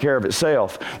begin to take care of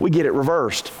itself. We get it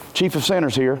reversed. Chief of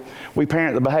Sinners here, we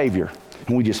parent the behavior.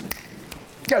 And we just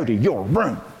go to your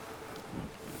room.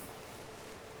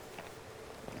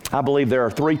 I believe there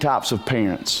are 3 types of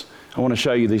parents. I want to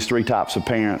show you these 3 types of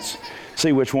parents.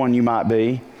 See which one you might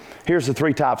be. Here's the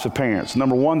three types of parents.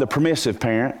 Number one, the permissive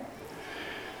parent.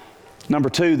 Number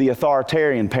two, the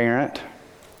authoritarian parent.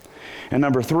 And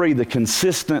number three, the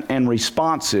consistent and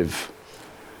responsive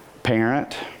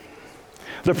parent.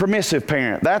 The permissive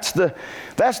parent. That's the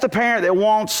parent that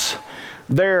wants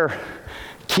their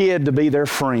kid to be their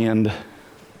friend.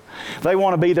 They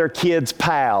want to be their kid's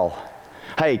pal.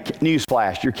 Hey,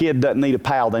 newsflash, your kid doesn't need a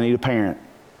pal, they need a parent.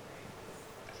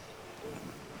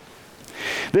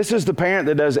 This is the parent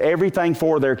that does everything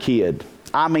for their kid.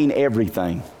 I mean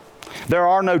everything. There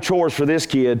are no chores for this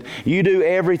kid. You do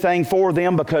everything for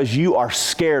them because you are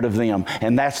scared of them,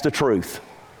 and that's the truth.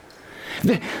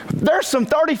 There's some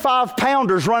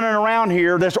 35-pounders running around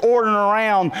here that's ordering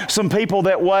around some people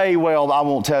that weigh, well, I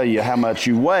won't tell you how much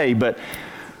you weigh, but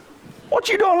what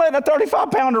you doing letting a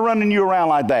 35-pounder running you around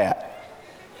like that?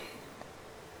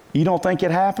 You don't think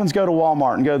it happens? Go to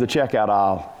Walmart and go to the checkout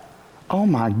aisle. Oh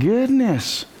my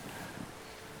goodness.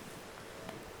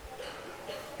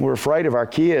 We're afraid of our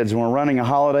kids and we're running a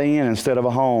Holiday Inn instead of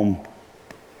a home.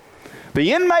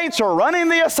 The inmates are running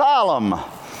the asylum.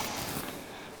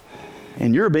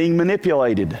 And you're being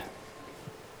manipulated.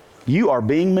 You are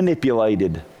being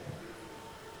manipulated.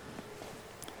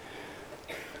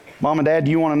 Mom and Dad,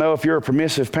 do you want to know if you're a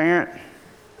permissive parent?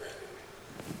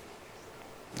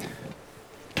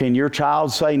 Can your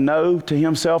child say no to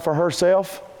himself or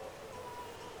herself?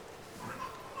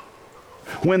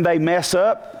 When they mess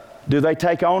up, do they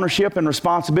take ownership and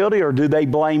responsibility, or do they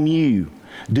blame you?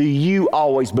 Do you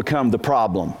always become the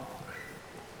problem?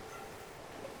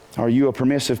 Are you a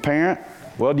permissive parent?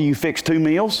 Well, do you fix 2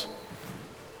 meals?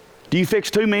 Do you fix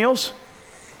 2 meals?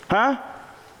 Huh?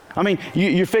 I mean,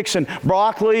 you're fixing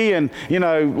broccoli and,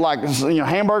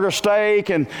 hamburger steak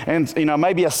and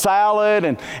maybe a salad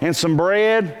and some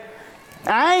bread.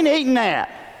 I ain't eating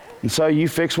that. And so you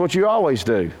fix what you always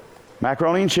do.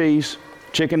 Macaroni and cheese,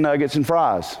 chicken nuggets and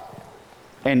fries.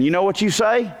 And you know what you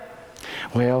say?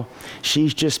 Well,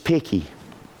 she's just picky.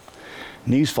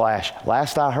 Newsflash,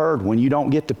 last I heard, when you don't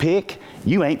get to pick,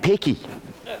 you ain't picky.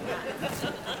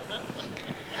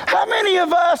 How many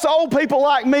of us old people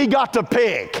like me got to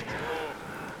pick?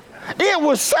 It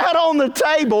was sat on the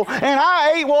table and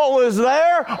I ate what was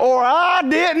there or I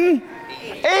didn't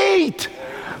eat.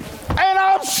 And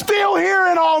I'm still here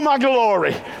in all my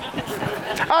glory.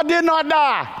 I did not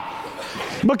die.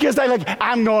 Because they like,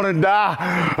 I'm going to die.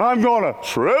 I'm going to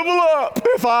shrivel up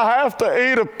if I have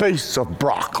to eat a piece of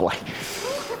broccoli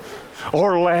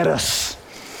or lettuce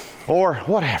or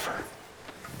whatever.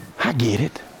 I get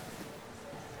it.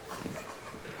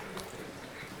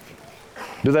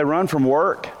 Do they run from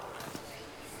work?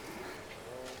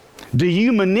 Do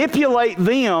you manipulate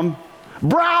them,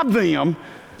 bribe them,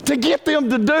 to get them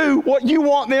to do what you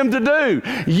want them to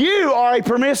do? You are a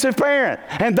permissive parent,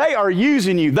 and they are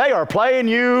using you. They are playing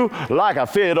you like a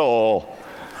fiddle.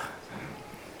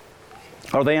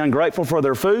 Are they ungrateful for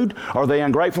their food? Are they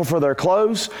ungrateful for their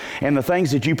clothes? And the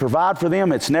things that you provide for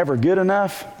them, it's never good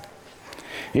enough?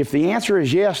 If the answer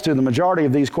is yes to the majority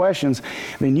of these questions,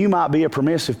 then you might be a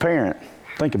permissive parent.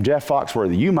 Think of Jeff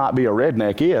Foxworthy. You might be a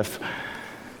redneck if.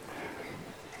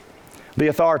 The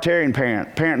authoritarian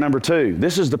parent, parent number 2.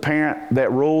 This is the parent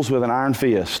that rules with an iron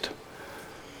fist.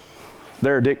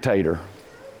 They're a dictator.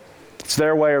 It's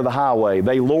their way or the highway.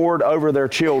 They lord over their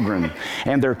children,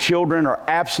 and their children are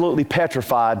absolutely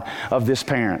petrified of this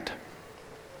parent.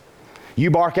 You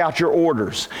bark out your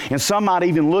orders, and some might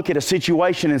even look at a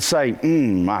situation and say,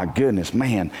 my goodness,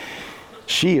 man,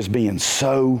 she is being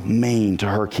so mean to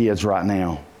her kids right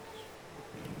now.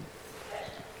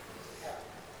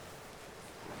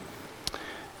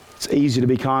 It's easy to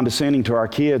be condescending to our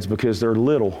kids because they're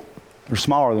little. They're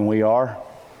smaller than we are.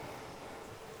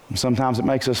 And sometimes it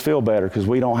makes us feel better because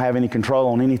we don't have any control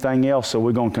on anything else, so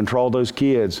we're going to control those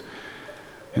kids.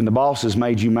 And the boss has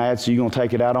made you mad, so you're going to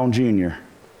take it out on Junior.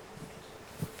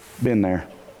 Been there.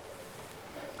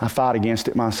 I fight against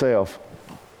it myself.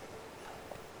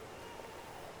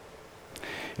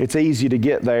 It's easy to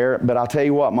get there, but I'll tell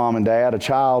you what, Mom and Dad, a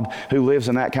child who lives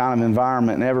in that kind of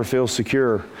environment never feels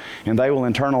secure, and they will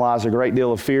internalize a great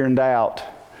deal of fear and doubt.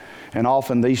 And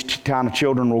often these kind of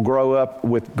children will grow up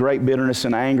with great bitterness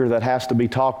and anger that has to be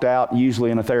talked out,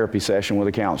 usually in a therapy session with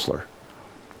a counselor.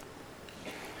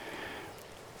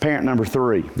 Parent number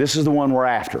 3. This is the one we're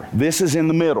after. This is in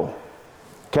the middle.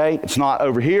 Okay, it's not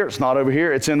over here, it's not over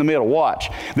here, it's in the middle. Watch.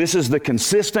 This is the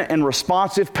consistent and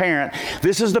responsive parent.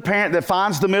 This is the parent that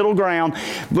finds the middle ground.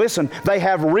 Listen, they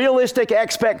have realistic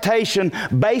expectation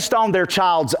based on their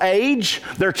child's age,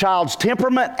 their child's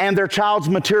temperament, and their child's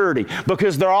maturity,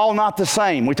 because they're all not the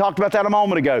same. We talked about that a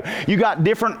moment ago. You got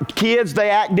different kids,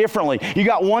 they act differently. You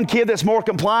got one kid that's more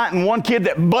compliant and one kid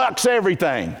that bucks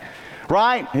everything,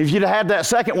 right? If you'd have had that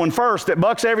second one first that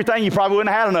bucks everything, you probably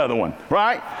wouldn't have had another one,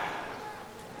 right?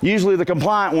 Usually the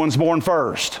compliant one's born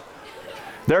first.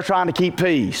 They're trying to keep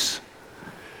peace.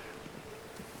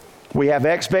 We have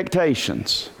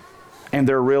expectations, and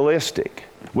they're realistic.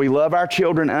 We love our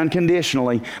children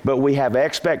unconditionally, but we have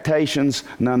expectations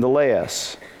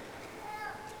nonetheless.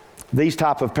 These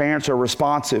type of parents are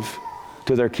responsive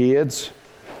to their kids.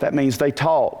 That means they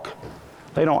talk.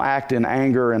 They don't act in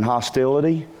anger and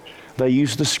hostility. They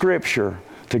use the Scripture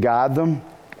to guide them.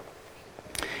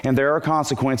 And there are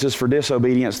consequences for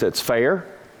disobedience that's fair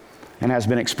and has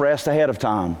been expressed ahead of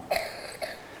time.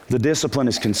 The discipline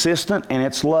is consistent and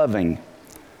it's loving.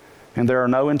 And there are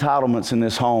no entitlements in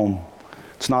this home.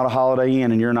 It's not a Holiday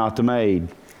Inn and you're not the maid.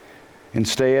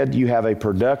 Instead, you have a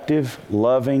productive,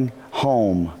 loving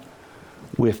home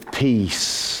with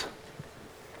peace.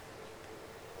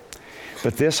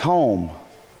 But this home,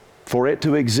 for it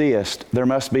to exist, there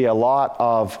must be a lot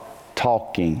of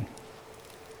talking.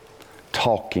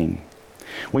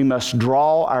 We must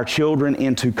draw our children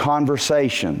into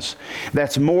conversations.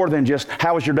 That's more than just,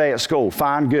 how was your day at school?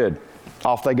 Fine, good.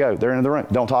 Off they go. They're in the room.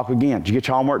 Don't talk again. Did you get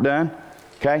your homework done?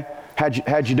 Okay.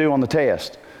 How'd you do on the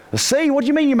test? A C? What do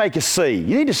you mean you make a C?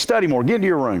 You need to study more. Get into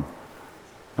your room.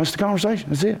 That's the conversation.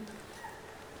 That's it.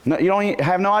 No, you don't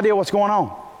have no idea what's going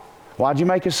on. Why'd you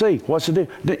make a C? What's the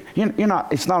deal? You're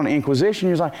not, it's not an inquisition.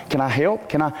 You're like, can I help?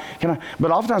 Can I? But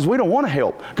oftentimes we don't want to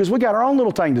help because we got our own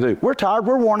little thing to do. We're tired.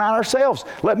 We're worn out ourselves.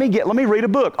 Let me read a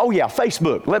book. Oh yeah,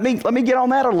 Facebook. Let me get on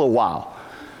that a little while.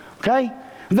 Okay?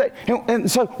 And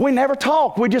so we never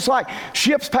talk. We just like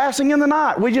ships passing in the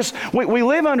night. We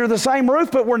live under the same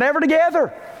roof, but we're never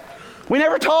together. We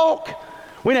never talk.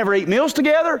 We never eat meals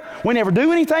together. We never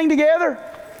do anything together.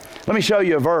 Let me show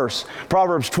you a verse.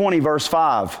 Proverbs 20, verse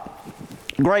 5.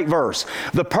 Great verse.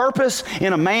 The purpose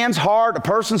in a man's heart, a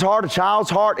person's heart, a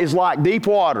child's heart is like deep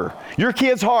water. Your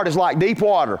kid's heart is like deep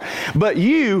water. But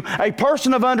you, a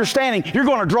person of understanding, you're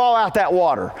going to draw out that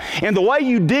water. And the way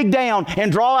you dig down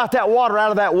and draw out that water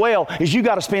out of that well is you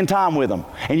got to spend time with them.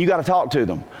 And you got to talk to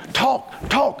them. Talk.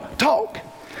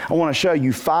 I want to show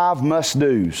you 5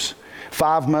 must-dos.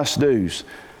 5 must-dos.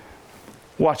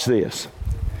 Watch this.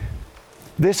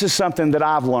 This is something that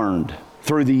I've learned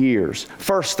through the years.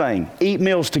 First thing, eat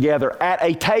meals together at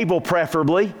a table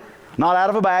preferably, not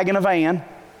out of a bag in a van,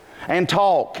 and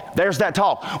talk. There's that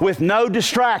talk with no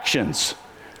distractions.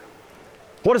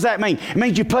 What does that mean? It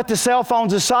means you put the cell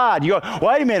phones aside. You go,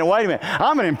 wait a minute.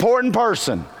 I'm an important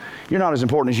person. You're not as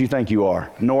important as you think you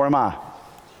are, nor am I.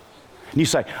 And you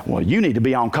say, well, you need to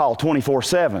be on call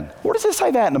 24/7. Where does it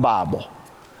say that in the Bible?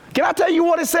 Can I tell you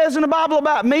what it says in the Bible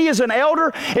about me as an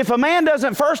elder? If a man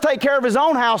doesn't first take care of his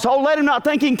own household, let him not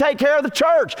think he can take care of the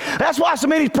church. That's why so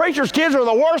many preachers' kids are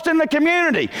the worst in the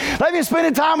community. They've been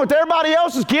spending time with everybody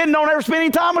else's kid and don't ever spend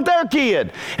any time with their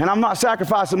kid. And I'm not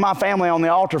sacrificing my family on the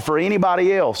altar for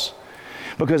anybody else,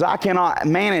 because I cannot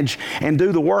manage and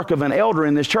do the work of an elder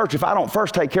in this church if I don't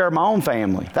first take care of my own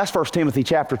family. That's 1 Timothy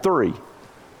chapter 3.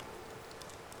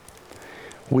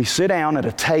 We sit down at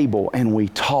a table and we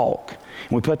talk.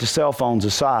 We put the cell phones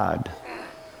aside.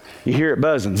 You hear it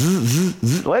buzzing. Zzz, zzz,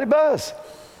 zzz. Let it buzz.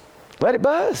 Let it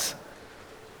buzz.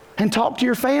 And talk to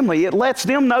your family. It lets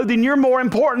them know that you're more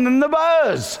important than the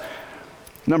buzz.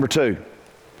 Number 2,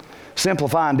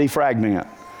 simplify and defragment.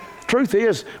 Truth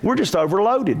is, we're just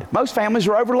overloaded. Most families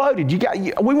are overloaded.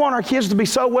 We want our kids to be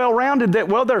so well-rounded that,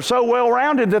 they're so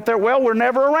well-rounded that we're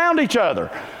never around each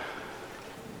other.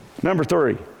 Number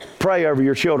 3, pray over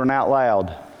your children out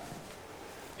loud.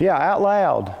 Yeah, out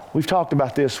loud. We've talked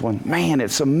about this one. Man,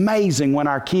 it's amazing when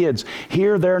our kids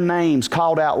hear their names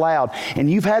called out loud.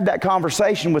 And you've had that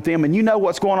conversation with them and you know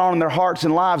what's going on in their hearts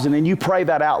and lives, and then you pray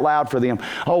that out loud for them.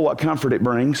 Oh, what comfort it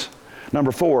brings.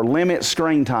 Number 4, limit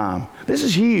screen time. This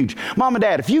is huge. Mom and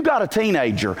Dad, if you got a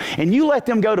teenager and you let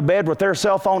them go to bed with their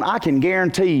cell phone, I can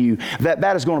guarantee you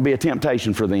that is going to be a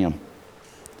temptation for them.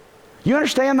 You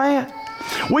understand that?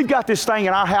 We've got this thing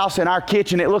in our house, in our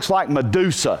kitchen, it looks like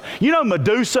Medusa. You know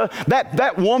Medusa?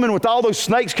 That woman with all those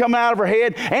snakes coming out of her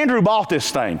head? Andrew bought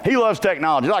this thing. He loves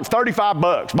technology. Like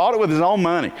 $35. Bought it with his own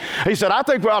money. He said, I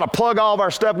think we ought to plug all of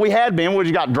our stuff. We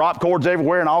just got drop cords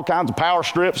everywhere and all kinds of power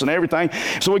strips and everything.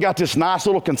 So we got this nice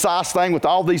little concise thing with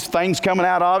all these things coming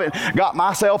out of it. Got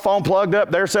my cell phone plugged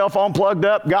up, their cell phone plugged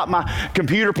up, got my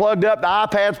computer plugged up, the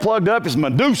iPad's plugged up. It's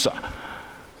Medusa.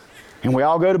 And we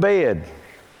all go to bed.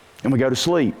 And we go to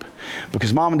sleep.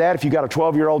 Because Mom and Dad, if you got a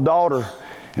 12-year-old daughter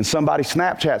and somebody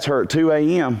Snapchats her at 2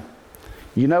 a.m.,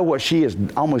 you know what she is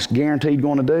almost guaranteed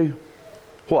going to do?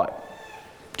 What?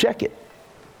 Check it.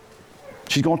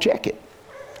 She's going to check it.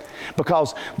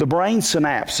 Because the brain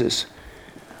synapses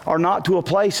are not to a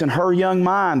place in her young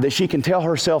mind that she can tell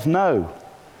herself no.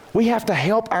 We have to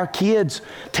help our kids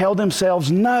tell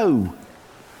themselves no.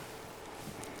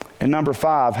 And number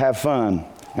 5, have fun.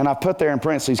 And I put there in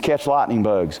parentheses, catch lightning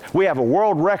bugs. We have a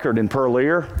world record in Pearl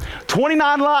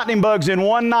 29 lightning bugs in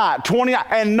one night, 29,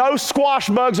 and no squash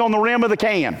bugs on the rim of the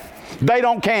can. They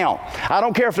don't count. I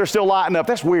don't care if they're still lighting up.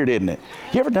 That's weird, isn't it?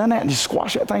 You ever done that and just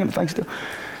squash that thing and the thing's still?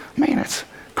 Man, that's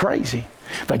crazy.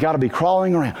 They got to be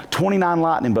crawling around. 29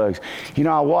 lightning bugs. You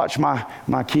know, I watched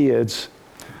my kids.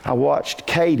 I watched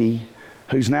Katie,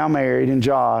 who's now married, and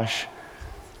Josh,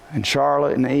 and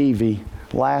Charlotte and Evie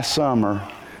last summer.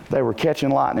 They were catching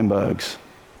lightning bugs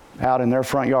out in their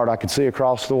front yard. I could see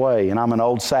across the way, and I'm an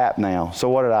old sap now. So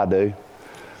what did I do?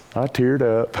 I teared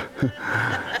up.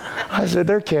 I said,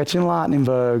 they're catching lightning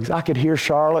bugs. I could hear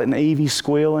Charlotte and Evie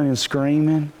squealing and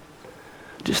screaming.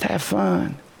 Just have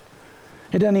fun.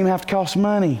 It doesn't even have to cost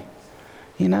money,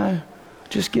 you know.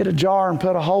 Just get a jar and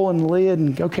put a hole in the lid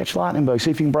and go catch lightning bugs.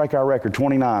 See if you can break our record,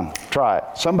 29. Try it.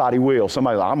 Somebody will.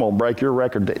 Somebody's like, I'm going to break your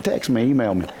record. Text me,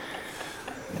 email me.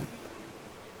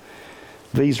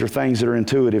 These are things that are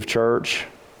intuitive, church.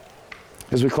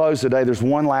 As we close today, there's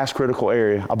one last critical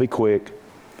area. I'll be quick.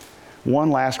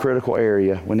 One last critical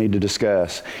area we need to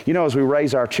discuss. You know, as we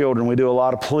raise our children, we do a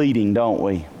lot of pleading, don't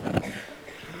we?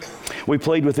 We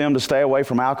plead with them to stay away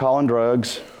from alcohol and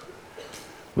drugs.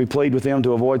 We plead with them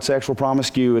to avoid sexual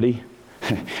promiscuity.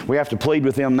 We have to plead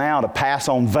with them now to pass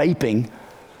on vaping.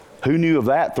 Who knew of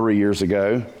that 3 years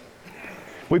ago?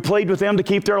 We plead with them to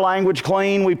keep their language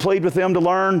clean. We plead with them to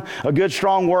learn a good,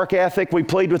 strong work ethic. We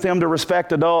plead with them to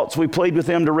respect adults. We plead with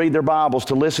them to read their Bibles,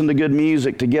 to listen to good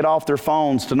music, to get off their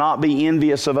phones, to not be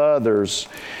envious of others.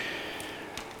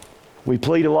 We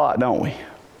plead a lot, don't we?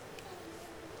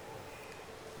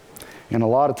 And a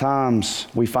lot of times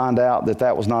we find out that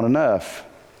that was not enough.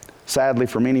 Sadly,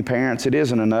 for many parents, it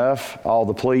isn't enough. All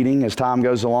the pleading, as time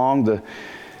goes along, the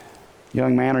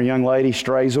young man or young lady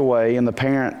strays away, and the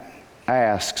parent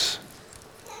asks,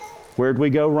 where'd we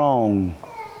go wrong?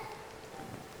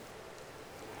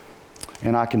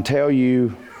 And I can tell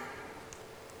you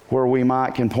where we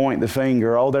can point the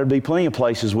finger. Oh, there'd be plenty of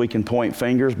places we can point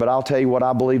fingers, but I'll tell you what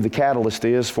I believe the catalyst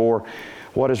is for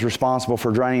what is responsible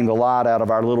for draining the light out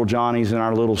of our little Johnnies and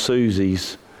our little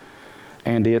Susies,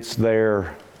 and it's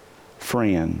their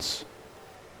friends.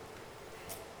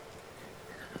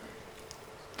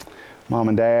 Mom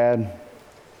and Dad,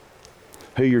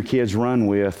 who your kids run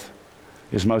with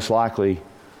is most likely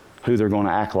who they're going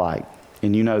to act like.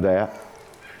 And you know that.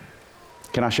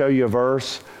 Can I show you a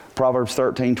verse? Proverbs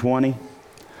 13:20.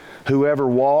 Whoever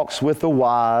walks with the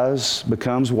wise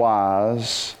becomes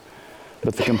wise,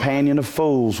 but the companion of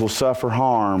fools will suffer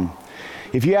harm.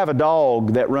 If you have a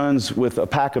dog that runs with a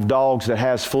pack of dogs that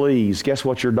has fleas, guess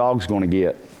what your dog's going to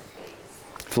get?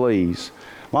 Fleas.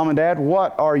 Mom and Dad,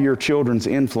 what are your children's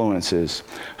influences?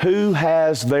 Who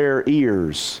has their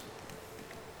ears?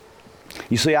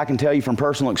 You see, I can tell you from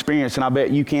personal experience, and I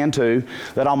bet you can too,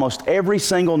 that almost every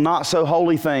single not so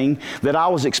holy thing that I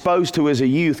was exposed to as a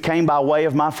youth came by way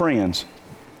of my friends.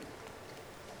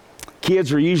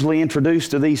 Kids are usually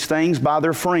introduced to these things by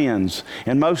their friends,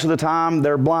 and most of the time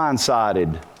they're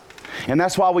blindsided. And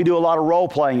that's why we do a lot of role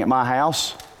playing at my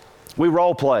house. We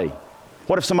role play.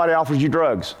 What if somebody offers you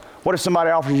drugs? What if somebody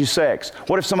offers you sex?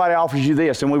 What if somebody offers you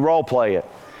this? And we role play it.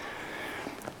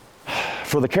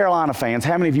 For the Carolina fans,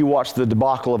 how many of you watched the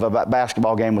debacle of a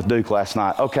basketball game with Duke last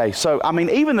night? Okay, so, I mean,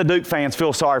 even the Duke fans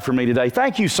feel sorry for me today.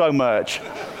 Thank you so much.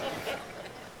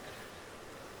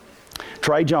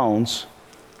 Trey Jones,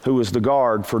 who was the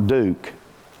guard for Duke,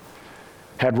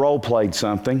 had role played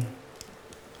something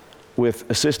with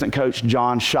assistant coach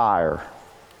John Shire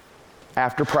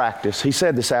after practice. He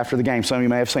said this after the game. Some of you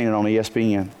may have seen it on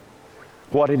ESPN.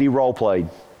 What had he role played?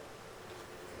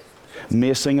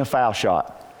 Missing a foul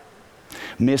shot.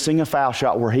 Missing a foul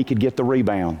shot where he could get the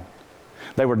rebound.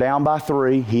 They were down by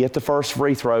 3. He hit the first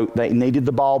free throw. They needed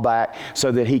the ball back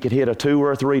so that he could hit a 2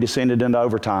 or a 3 to send it into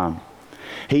overtime.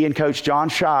 He and Coach John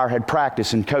Shire had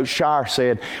practiced, and Coach Shire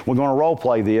said, we're going to role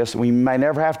play this. We may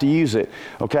never have to use it,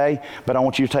 okay? But I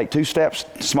want you to take 2 steps,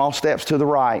 small steps to the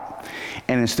right,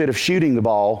 and instead of shooting the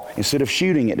ball, instead of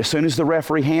shooting it, as soon as the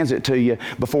referee hands it to you,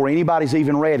 before anybody's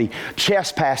even ready,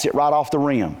 chest pass it right off the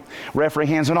rim. Referee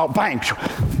hands it off, bang,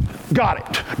 got it.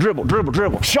 Dribble, dribble,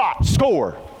 dribble, shot,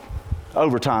 score.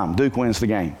 Overtime, Duke wins the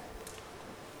game.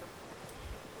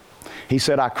 He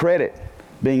said, I credit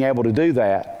being able to do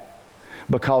that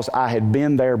because I had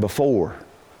been there before.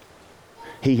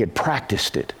 He had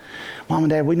practiced it. Mom and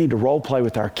Dad, we need to role play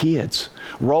with our kids.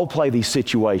 Role play these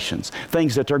situations,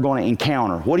 things that they're going to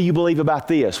encounter. What do you believe about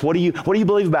this? What do you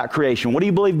believe about creation? What do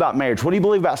you believe about marriage? What do you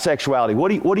believe about sexuality? What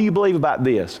do you believe about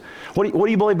this? What do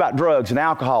you believe about drugs and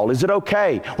alcohol? Is it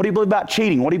okay? What do you believe about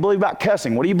cheating? What do you believe about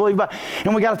cussing? What do you believe about?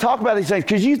 And we got to talk about these things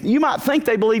because you might think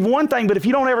they believe one thing, but if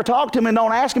you don't ever talk to them and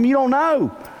don't ask them, you don't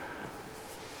know.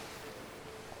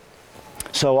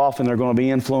 So often they're going to be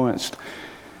influenced,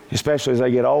 especially as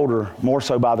they get older, more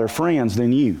so by their friends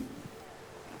than you.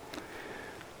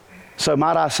 So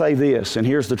might I say this, and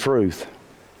here's the truth.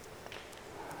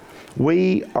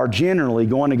 We are generally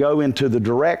going to go into the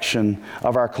direction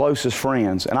of our closest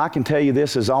friends. And I can tell you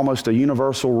this is almost a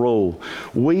universal rule.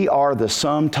 We are the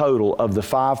sum total of the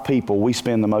 5 people we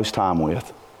spend the most time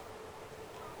with.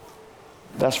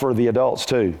 That's for the adults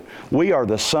too. We are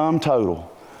the sum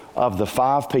total of the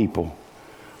 5 people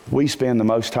we spend the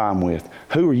most time with.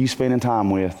 Who are you spending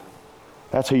time with?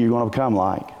 That's who you're going to become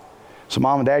like. So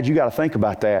Mom and Dad, you got to think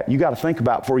about that. You got to think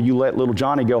about before you let little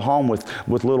Johnny go home with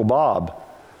little Bob.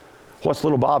 What's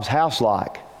little Bob's house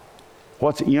like?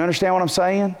 You understand what I'm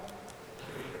saying?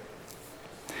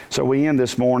 So we end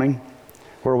this morning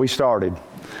where we started.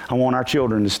 I want our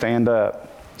children to stand up.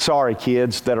 Sorry,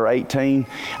 kids that are 18.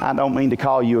 I don't mean to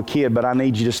call you a kid, but I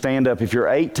need you to stand up. If you're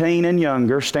 18 and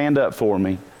younger, stand up for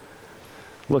me.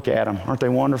 Look at them. Aren't they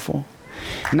wonderful?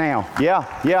 Now,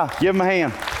 yeah, give them a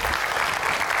hand.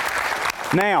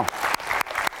 Now,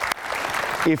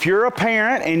 if you're a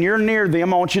parent and you're near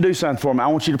them, I want you to do something for them. I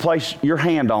want you to place your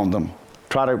hand on them.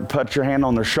 Try to put your hand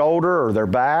on their shoulder or their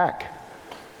back,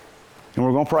 and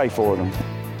we're going to pray for them.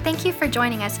 Thank you for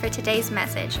joining us for today's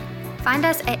message. Find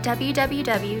us at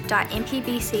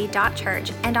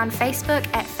www.mpbc.church and on Facebook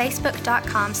at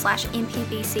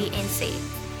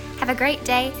facebook.com/mpbcnc. Have a great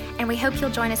day, and we hope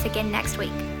you'll join us again next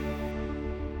week.